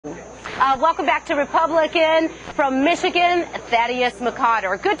Welcome back to Republican from Michigan, Thaddeus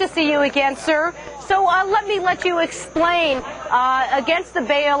McCotter. Good to see you again, sir. So let you explain against the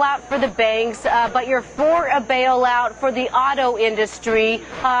bailout for the banks, but you're for a bailout for the auto industry.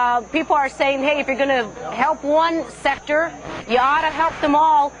 People are saying, hey, if you're going to help one sector, you ought to help them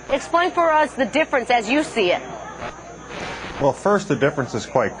all. Explain for us the difference as you see it. Well, first, the difference is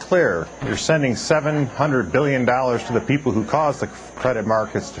quite clear. You're sending $700 billion to the people who caused the credit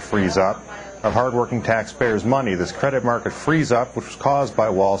markets to freeze up of hardworking taxpayers' money. This credit market freeze-up, which was caused by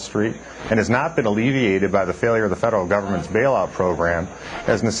Wall Street and has not been alleviated by the failure of the federal government's bailout program,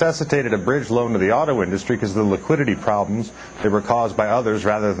 has necessitated a bridge loan to the auto industry because of the liquidity problems that were caused by others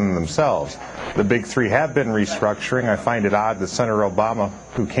rather than themselves. The big three have been restructuring. I find it odd that Senator Obama,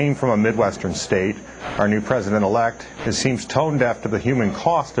 who came from a Midwestern state, our new president-elect, seems tone deaf to the human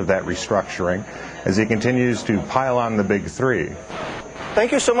cost of that restructuring as he continues to pile on the big three.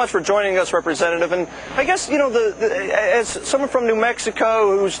 Thank you so much for joining us, Representative. And I guess, you know, as someone from New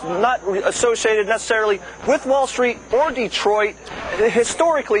Mexico who's not associated necessarily with Wall Street or Detroit,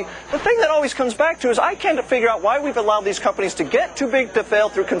 historically, the thing that always comes back to is I can't figure out why we've allowed these companies to get too big to fail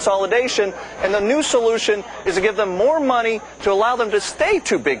through consolidation, and the new solution is to give them more money to allow them to stay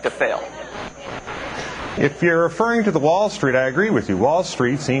too big to fail. If you're referring to the Wall Street, I agree with you. Wall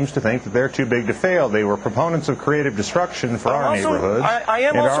Street seems to think that they're too big to fail. They were proponents of creative destruction for our neighborhoods. I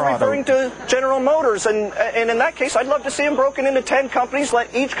am also referring to General Motors, and in that case, I'd love to see them broken into 10 companies,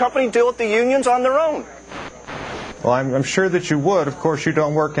 let each company deal with the unions on their own. Well, I'm sure that you would. Of course, you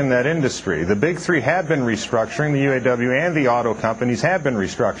don't work in that industry. The big three have been restructuring. The UAW and the auto companies have been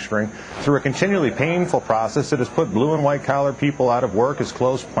restructuring through a continually painful process that has put blue and white collar people out of work, has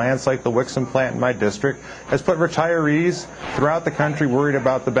closed plants like the Wixom plant in my district, has put retirees throughout the country worried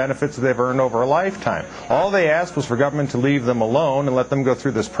about the benefits that they've earned over a lifetime. All they asked was for government to leave them alone and let them go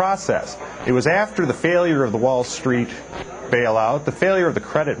through this process. It was after the failure of the Wall Street bailout, the failure of the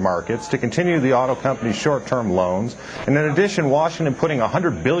credit markets to continue the auto company's short-term loans, and in addition, Washington putting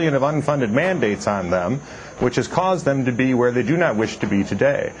 $100 billion of unfunded mandates on them, which has caused them to be where they do not wish to be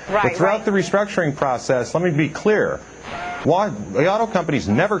today. But throughout the restructuring process, let me be clear, the auto companies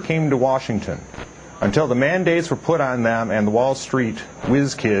never came to Washington until the mandates were put on them and the Wall Street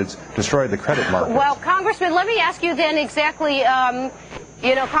whiz kids destroyed the credit market. Well, Congressman, let me ask you then exactly,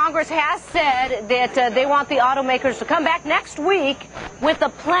 you know, Congress has said that they want the automakers to come back next week with a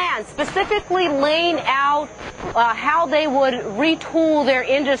plan specifically laying out how they would retool their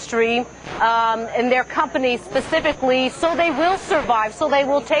industry and their companies specifically so they will survive, so they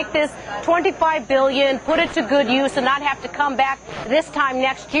will take this $25 billion, put it to good use, and not have to come back this time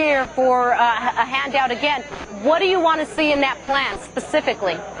next year for a handout again. What do you want to see in that plan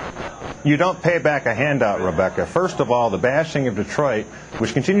specifically? You don't pay back a handout, Rebecca. First of all, the bashing of Detroit,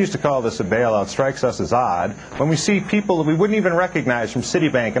 which continues to call this a bailout, strikes us as odd when we see people that we wouldn't even recognize from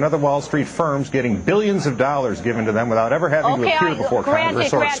Citibank and other Wall Street firms getting billions of dollars given to them without ever having to appear before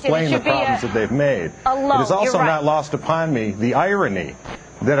Congress or explain the problems that they've made. It is also not lost upon me the irony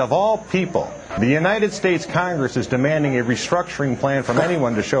that of all people, the United States Congress is demanding a restructuring plan from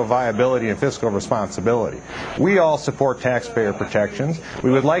anyone to show viability and fiscal responsibility. We all support taxpayer protections.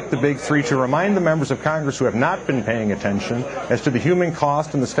 We would like the big three to remind the members of Congress who have not been paying attention as to the human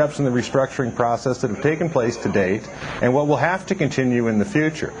cost and the steps in the restructuring process that have taken place to date and what will have to continue in the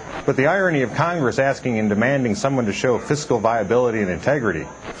future. But the irony of Congress asking and demanding someone to show fiscal viability and integrity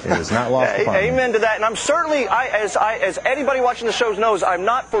is not lost upon me. Amen to that. And I'm certainly, as anybody watching the shows knows, I'm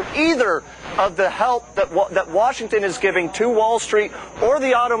not for either of the help that Washington is giving to Wall Street or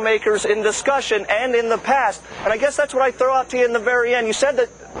the automakers in discussion and in the past. And I guess that's what I throw out to you in the very end. You said that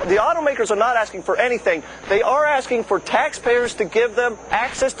the automakers are not asking for anything. They are asking for taxpayers to give them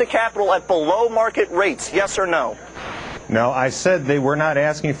access to capital at below market rates. Yes or no? No, I said they were not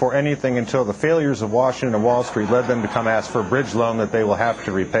asking for anything until the failures of Washington and Wall Street led them to come ask for a bridge loan that they will have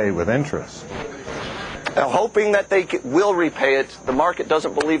to repay with interest. Hoping that they will repay it. The market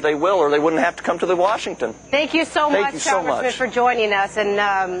doesn't believe they will, or they wouldn't have to come to the Washington. Thank you so much, Congressman, for joining us. And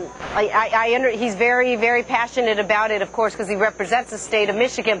he's very, very passionate about it, of course, because he represents the state of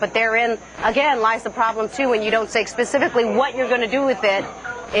Michigan. But therein, again, lies the problem, too, when you don't say specifically what you're going to do with it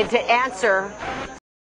to answer